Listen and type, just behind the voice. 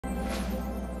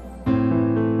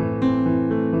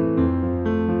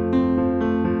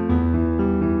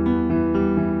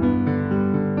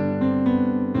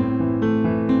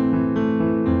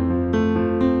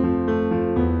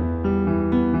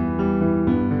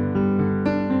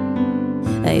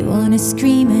I wanna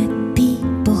scream at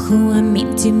people who are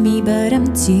mean to me, but I'm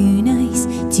too nice,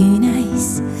 too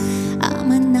nice.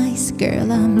 I'm a nice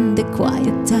girl, I'm the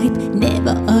quiet type.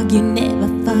 Never argue, never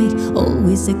fight,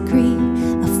 always agree.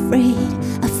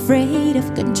 Afraid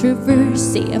of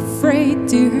controversy, afraid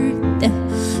to hurt the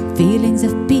feelings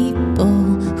of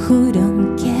people who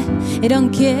don't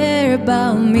care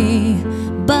about me.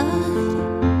 But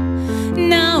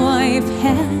now I've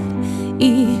had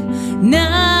enough.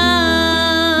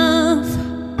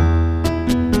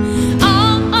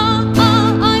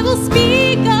 I will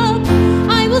speak up,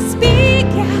 I will speak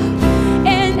out,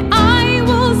 and I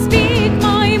will speak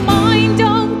my mind.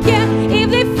 Don't care if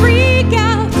they freak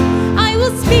out, I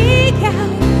will speak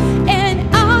out, and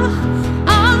I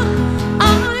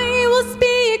will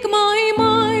speak my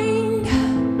mind.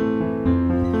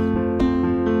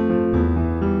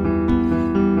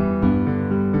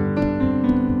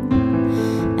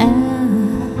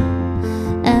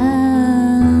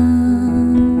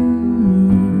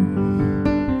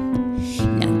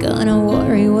 Not gonna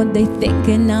worry what they think,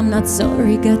 and I'm not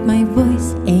sorry. Got my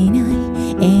voice, ain't I?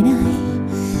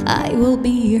 I will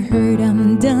be heard,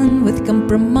 I'm done with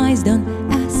compromise. Don't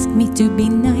ask me to be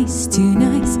nice, too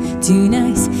nice, too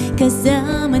nice. Cause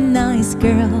I'm a nice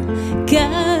girl,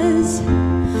 cause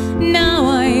now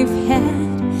I've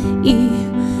had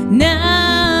enough.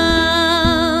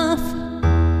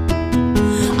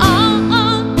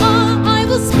 I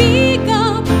will speak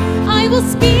up, I will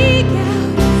speak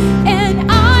out, and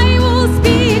I will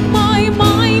speak my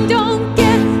mind. Don't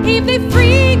care if they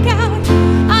freak out,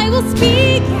 I will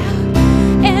speak out,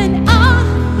 and I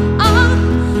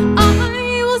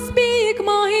will speak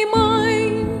my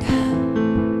mind.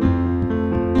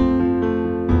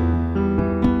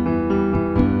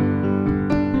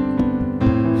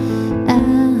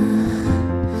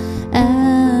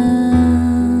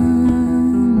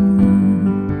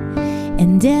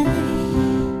 And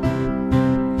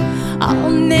I'll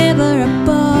never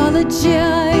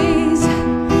apologize,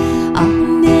 I'll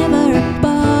never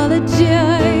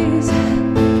apologize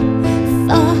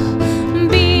for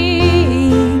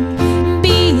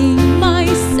being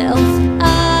myself.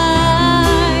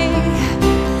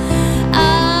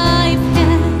 I've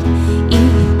had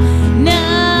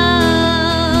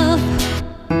enough.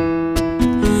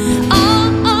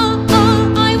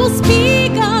 I will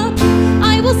speak up,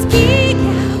 I will speak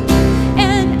out,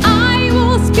 and I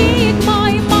will speak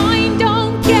my mind.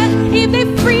 Don't care if they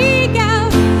freak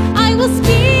out, I will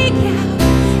speak out,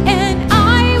 and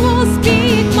I will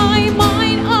speak my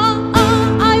mind.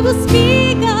 I will speak